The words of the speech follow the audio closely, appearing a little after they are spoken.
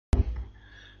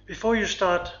Before you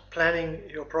start planning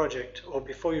your project or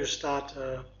before you start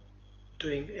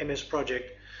doing MS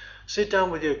Project, sit down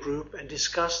with your group and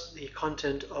discuss the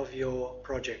content of your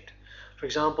project. For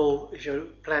example, if you're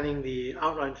planning the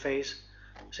outline phase,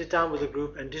 sit down with the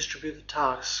group and distribute the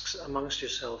tasks amongst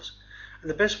yourselves. And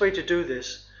the best way to do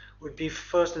this would be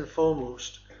first and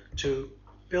foremost to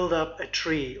build up a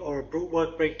tree or a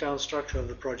work breakdown structure of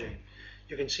the project.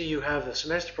 You can see you have a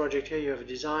semester project here, you have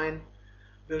a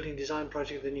building design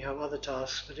project, then you have other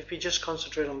tasks. But if we just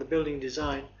concentrate on the building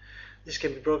design, this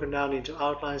can be broken down into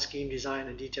outline, scheme design,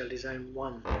 and detail design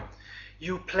 1.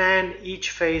 You plan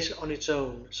each phase on its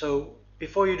own. So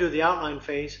before you do the outline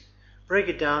phase, break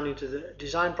it down into the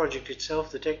design project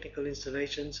itself, the technical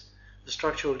installations, the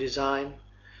structural design,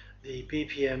 the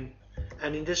BPM,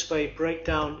 and in this way break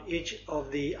down each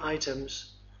of the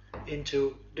items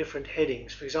into different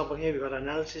headings. For example, here we've got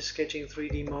analysis, sketching,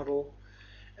 3D model,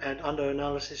 and under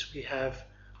analysis we have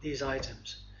these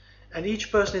items. And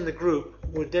each person in the group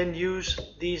would then use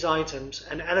these items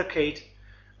and allocate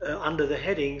under the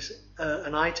headings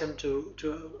an item to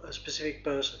a specific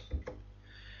person.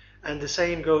 And the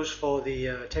same goes for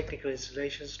the technical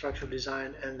installation, structural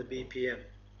design, and the BPM.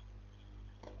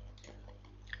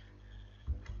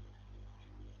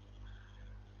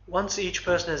 Once each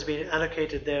person has been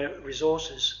allocated their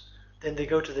resources, then they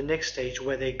go to the next stage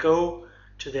where they go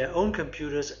to their own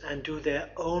computers and do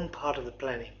their own part of the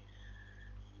planning.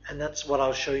 And that's what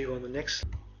I'll show you on the next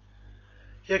slide.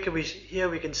 Here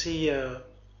we can see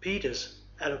Peter's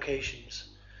allocations.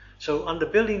 So under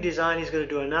building design, he's going to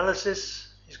do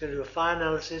analysis, he's going to do a fire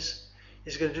analysis,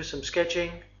 he's going to do some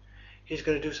sketching, he's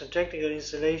going to do some technical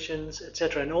installations,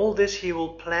 etc. And all this he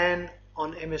will plan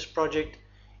on MS Project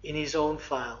in his own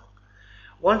file.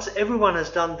 Once everyone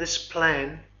has done this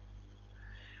plan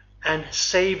and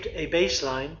saved a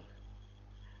baseline,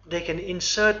 they can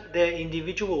insert their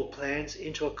individual plans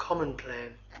into a common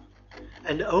plan.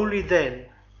 And only then,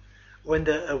 when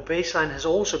the baseline has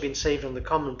also been saved on the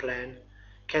common plan,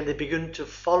 can they begin to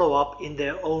follow up in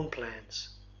their own plans.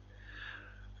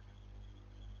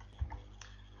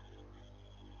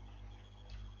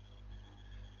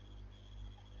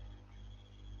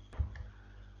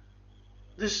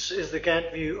 This is the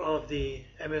Gantt view of the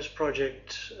MS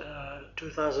Project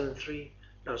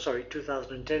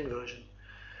 2010 version.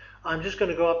 I'm just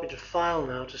going to go up into File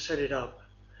now to set it up.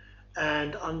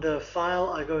 And under File,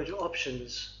 I go into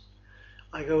Options.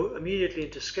 I go immediately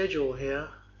into Schedule here,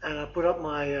 and I put up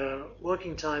my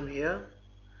working time here.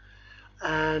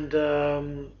 And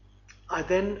I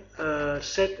then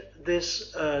set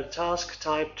this task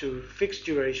type to fixed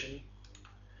duration.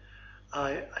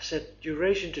 I set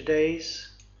duration to days,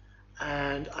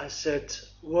 and I set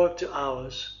work to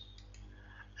hours,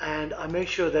 and I make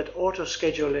sure that auto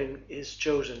scheduling is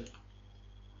chosen.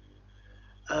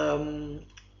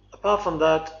 Apart from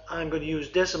that, I'm going to use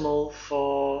decimal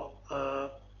for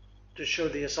to show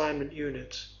the assignment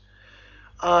units.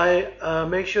 I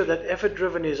make sure that effort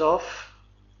driven is off,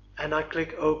 and I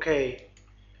click OK,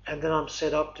 and then I'm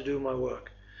set up to do my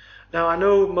work. Now I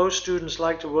know most students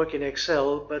like to work in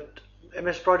Excel, but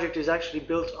MS Project is actually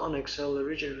built on Excel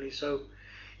originally. So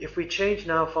if we change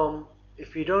now from,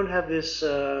 if we don't have this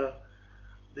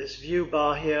this view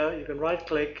bar here, you can right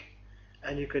click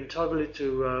and you can toggle it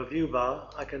to view bar.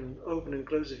 I can open and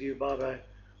close the view bar by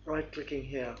right clicking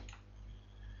here.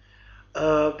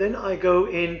 Then I go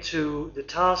into the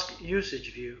task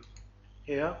usage view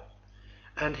here,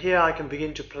 and here I can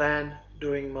begin to plan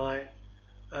doing my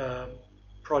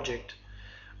project.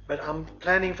 But I'm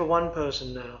planning for one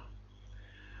person now.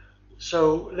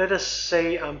 So let us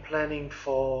say I'm planning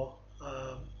for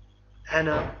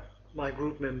Anna, my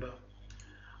group member.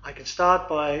 I can start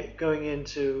by going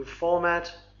into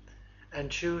Format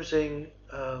and choosing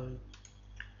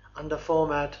under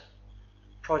Format,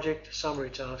 Project Summary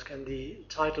Task, and the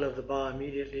title of the bar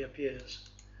immediately appears.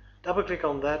 Double click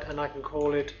on that and I can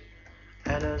call it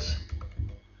Anna's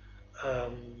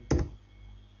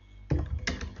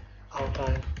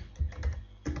Outline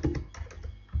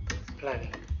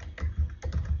Planning.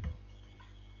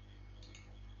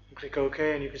 Click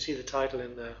OK and you can see the title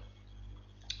in there.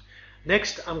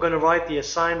 Next, I'm going to write the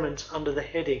assignments under the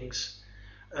headings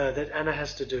that Anna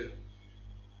has to do.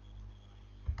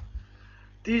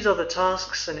 These are the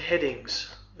tasks and headings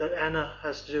that Anna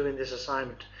has to do in this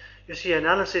assignment. You see,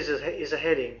 analysis is a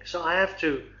heading, so I have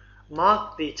to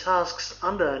mark the tasks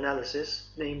under analysis,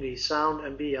 namely sound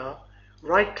and BR,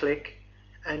 right click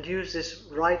and use this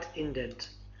right indent.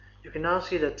 You can now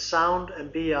see that sound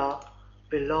and BR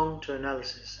belong to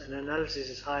analysis, and analysis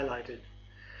is highlighted.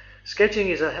 Sketching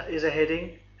is a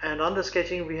heading, and under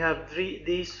sketching we have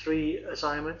these three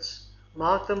assignments,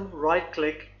 mark them, right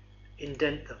click,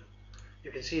 indent them.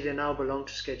 You can see they now belong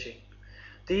to sketching.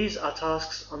 These are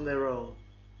tasks on their own.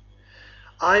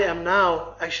 I am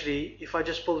now, actually, if I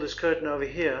just pull this curtain over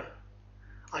here,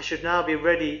 I should now be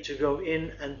ready to go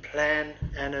in and plan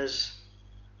Anna's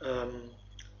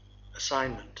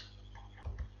assignment.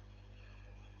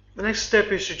 The next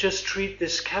step is to just treat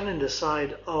this calendar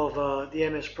side of the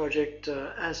MS project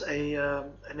as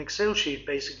an Excel sheet,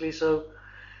 basically. So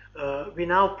we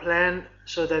now plan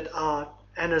so that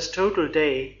Anna's total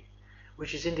day,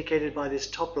 which is indicated by this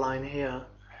top line here,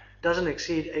 doesn't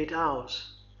exceed 8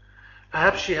 hours.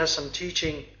 Perhaps she has some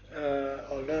teaching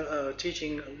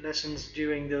teaching lessons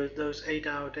during those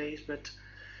 8-hour days, but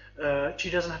she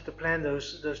doesn't have to plan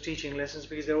those teaching lessons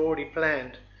because they're already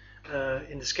planned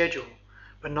in the schedule,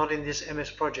 but not in this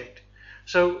MS project.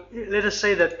 So let us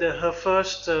say that her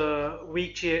first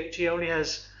week she only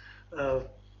has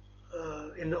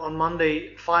on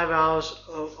Monday 5 hours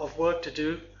of work to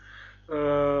do,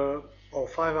 or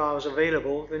 5 hours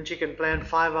available. Then she can plan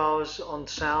 5 hours on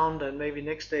sound, and maybe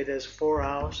next day there's 4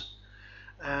 hours,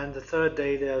 and the third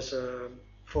day there's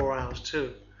 4 hours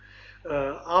too.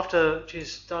 After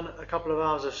she's done a couple of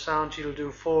hours of sound, she'll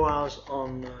do 4 hours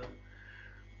on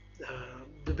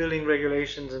the building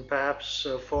regulations, and perhaps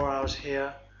 4 hours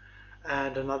here,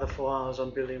 and another 4 hours on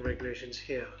building regulations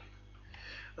here.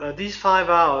 These 5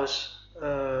 hours,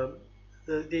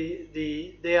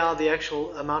 they are the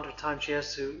actual amount of time she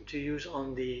has to use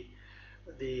on the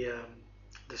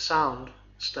sound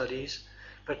studies,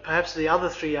 but perhaps the other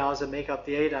 3 hours that make up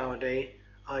the 8-hour day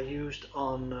are used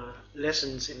on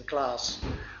lessons in class,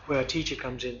 where a teacher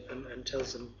comes in and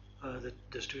tells them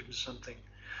the students something.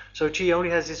 So she only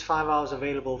has these 5 hours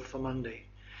available for Monday.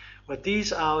 But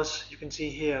these hours, you can see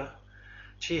here,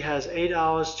 she has 8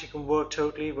 hours she can work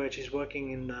totally, where she's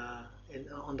working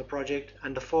on the project,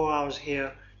 and the 4 hours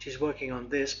here she's working on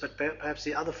this, but perhaps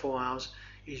the other 4 hours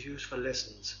is used for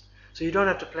lessons. So you don't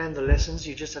have to plan the lessons,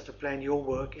 you just have to plan your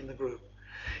work in the group.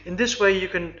 In this way you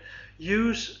can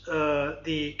use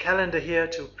the calendar here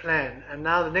to plan. And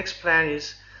now the next plan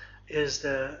is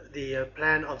the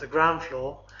plan of the ground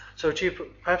floor. So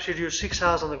perhaps you do 6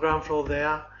 hours on the ground floor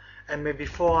there, and maybe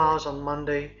 4 hours on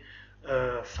Monday,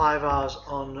 5 hours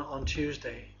on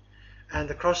Tuesday. And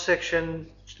the cross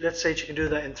section, let's say you can do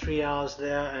that in 3 hours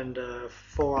there and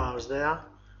 4 hours there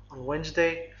on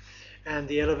Wednesday. And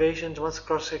the elevations, once the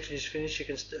cross section is finished, you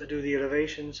can do the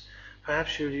elevations.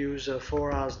 Perhaps you'll use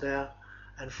 4 hours there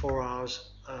and 4 hours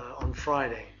on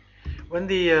Friday. When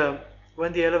the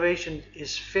elevation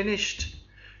is finished,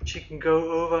 she can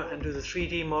go over and do the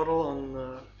 3D model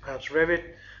on perhaps Revit.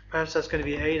 Perhaps that's going to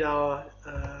be 8-hour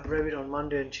Revit on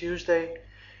Monday and Tuesday.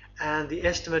 And the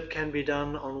estimate can be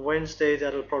done on Wednesday.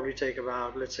 That'll probably take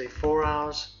about, let's say, 4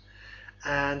 hours.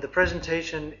 And the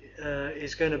presentation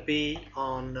is going to be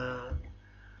on,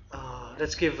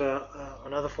 let's give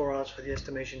another 4 hours for the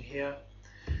estimation here.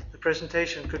 The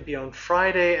presentation could be on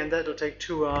Friday, and that'll take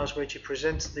 2 hours, where she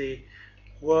presents the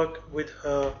work with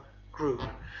her group.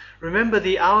 Remember,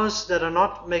 the hours that are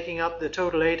not making up the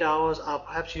total 8 hours are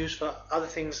perhaps used for other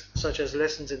things, such as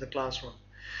lessons in the classroom.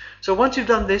 So once you've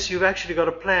done this, you've actually got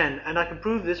a plan, and I can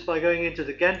prove this by going into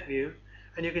the Gantt view,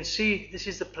 and you can see this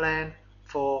is the plan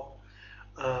for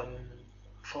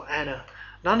Anna.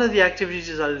 None of the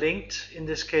activities are linked in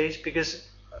this case, because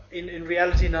in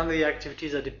reality none of the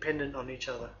activities are dependent on each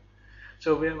other.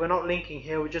 So we're not linking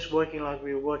here, we're just working like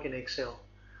we work in Excel.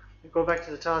 We go back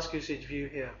to the task usage view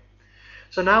here.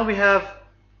 So now we have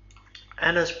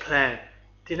Anna's plan.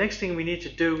 The next thing we need to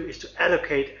do is to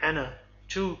allocate Anna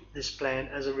to this plan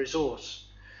as a resource.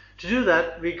 To do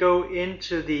that, we go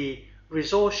into the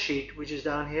resource sheet, which is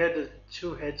down here, the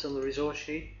 2 heads on the resource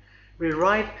sheet. We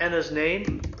write Anna's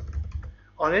name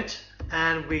on it,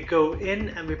 and we go in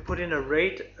and we put in a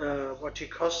rate, what she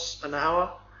costs an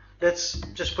hour. Let's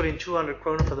just put in 200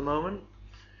 kroner for the moment.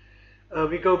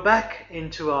 We go back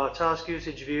into our task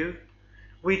usage view.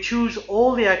 We choose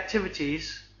all the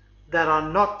activities that are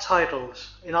not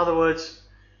titles. In other words,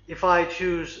 if I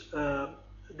choose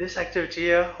this activity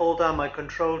here, hold down my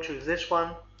control, choose this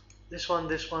one, this one,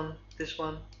 this one, this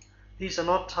one. These are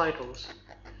not titles.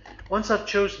 Once I've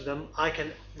chosen them, I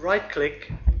can right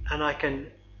click and I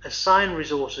can assign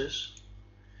resources.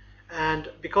 And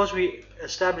because we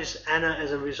established Anna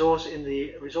as a resource in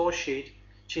the resource sheet,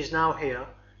 she's now here.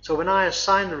 So when I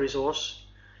assign the resource,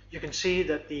 you can see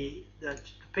that the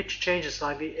picture changes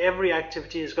slightly. Every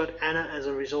activity has got Anna as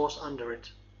a resource under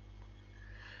it.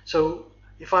 So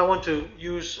if I want to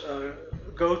use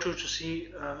GoTo to see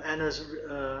Anna's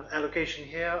allocation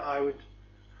here, I would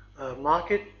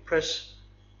mark it, press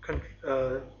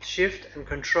Shift and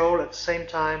Control at the same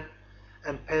time,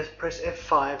 and press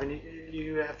F5 and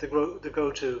you have the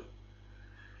go to.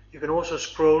 You can also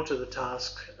scroll to the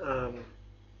task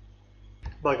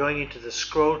by going into the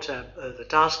scroll tab, the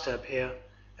task tab here,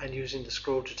 and using the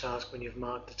scroll to task when you've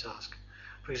marked the task.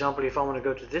 For example, if I want to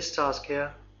go to this task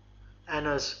here,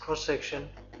 Anna's cross section,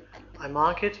 I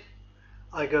mark it,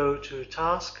 I go to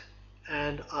task,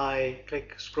 and I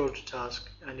click scroll to task,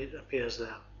 and it appears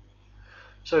there.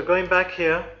 So going back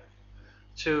here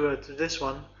to this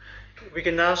one, we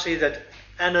can now see that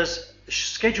Anna's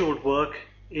scheduled work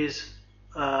is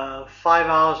 5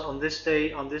 hours on this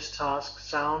day on this task,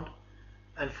 sound,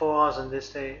 and 4 hours on this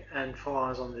day, and 4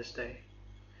 hours on this day.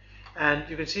 And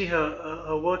you can see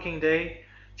her working day.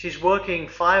 She's working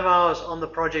 5 hours on the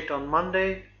project on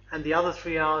Monday, and the other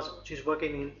 3 hours she's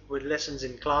working with lessons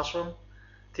in classroom,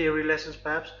 theory lessons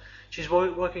perhaps. She's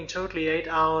working totally 8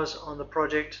 hours on the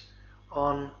project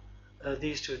on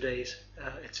these 2 days,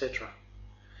 etc.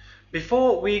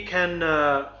 Before we can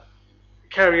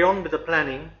carry on with the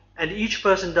planning, and each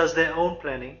person does their own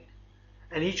planning,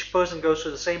 and each person goes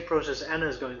through the same process Anna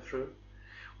is going through,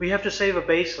 we have to save a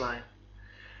baseline.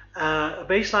 A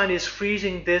baseline is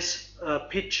freezing this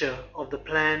picture of the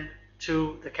plan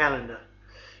to the calendar.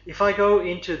 If I go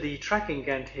into the tracking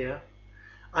Gantt here,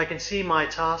 I can see my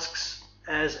tasks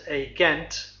as a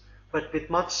Gantt, but with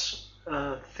much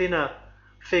thinner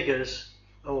figures,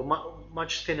 or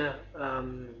much thinner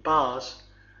bars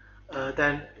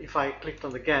than if I clicked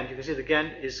on the Gantt. You can see the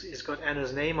Gantt is got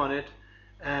Anna's name on it,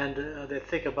 and they're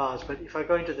thicker bars. But if I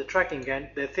go into the tracking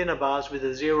Gantt, they're thinner bars with a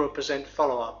 0%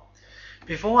 follow-up.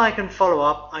 Before I can follow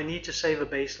up, I need to save a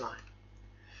baseline.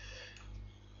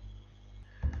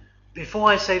 Before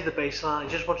I save the baseline, I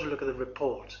just want to look at the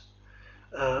report.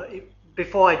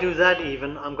 Before I do that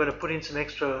even, I'm going to put in some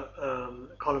extra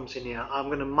columns in here. I'm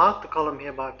going to mark the column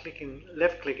here by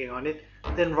left-clicking on it,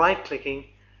 then right-clicking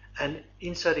and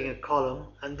inserting a column.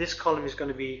 And this column is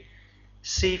going to be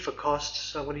C for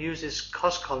cost. So I'm going to use this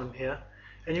cost column here.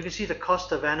 And you can see the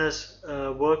cost of Anna's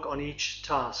work on each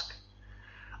task.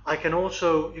 I can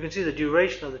also, you can see the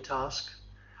duration of the task.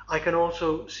 I can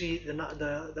also see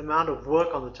the amount of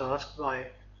work on the task by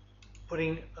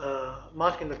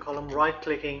marking the column,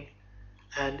 right-clicking,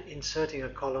 and inserting a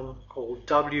column called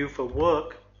W for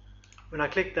work. When I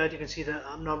click that, you can see the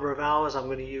number of hours I'm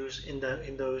going to use in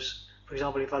those. For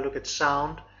example, if I look at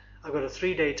sound, I've got a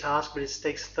 3-day task, but it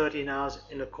takes 13 hours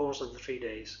in the course of the 3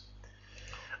 days.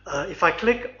 If I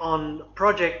click on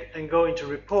project and go into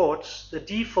reports, the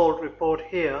default report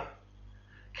here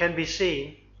can be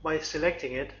seen by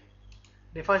selecting it.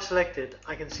 And if I select it,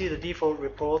 I can see the default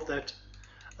report that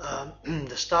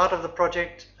the start of the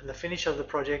project and the finish of the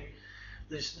project,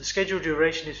 the scheduled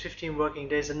duration is 15 working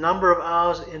days, the number of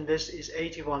hours in this is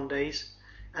 81 days,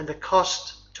 and the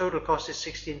total cost is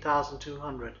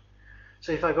 16,200.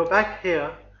 So if I go back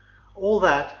here, all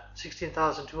that,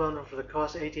 16,200 for the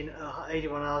cost,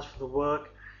 81 hours for the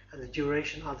work, and the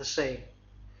duration are the same.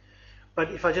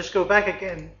 But if I just go back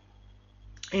again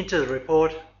into the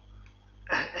report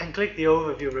and click the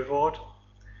overview report,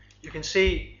 you can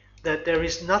see that there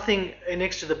is nothing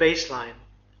next to the baseline.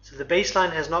 So the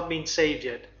baseline has not been saved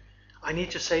yet. I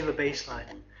need to save a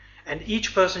baseline. And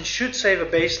each person should save a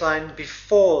baseline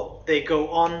before they go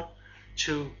on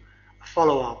to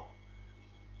follow up,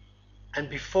 and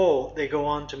before they go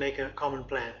on to make a common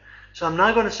plan. So I'm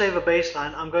now going to save a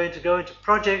baseline. I'm going to go into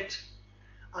project.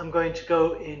 I'm going to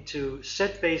go into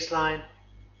set baseline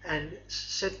and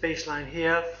set baseline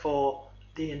here for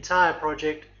the entire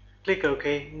project. Click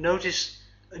OK. Notice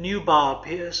a new bar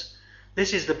appears.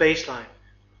 This is the baseline.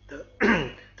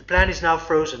 The plan is now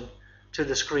frozen to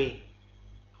the screen.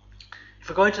 If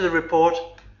I go into the report,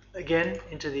 again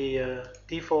into the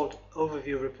default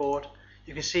overview report,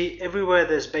 you can see everywhere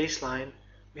there's baseline,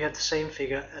 we have the same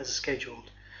figure as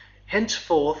scheduled.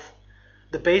 Henceforth,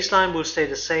 the baseline will stay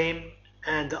the same,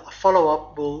 and the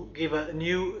follow-up will give a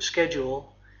new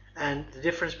schedule, and the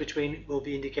difference between will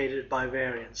be indicated by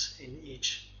variance in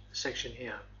each section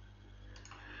here.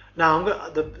 Now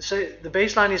the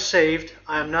baseline is saved.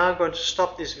 I am now going to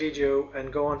stop this video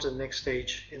and go on to the next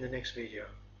stage in the next video.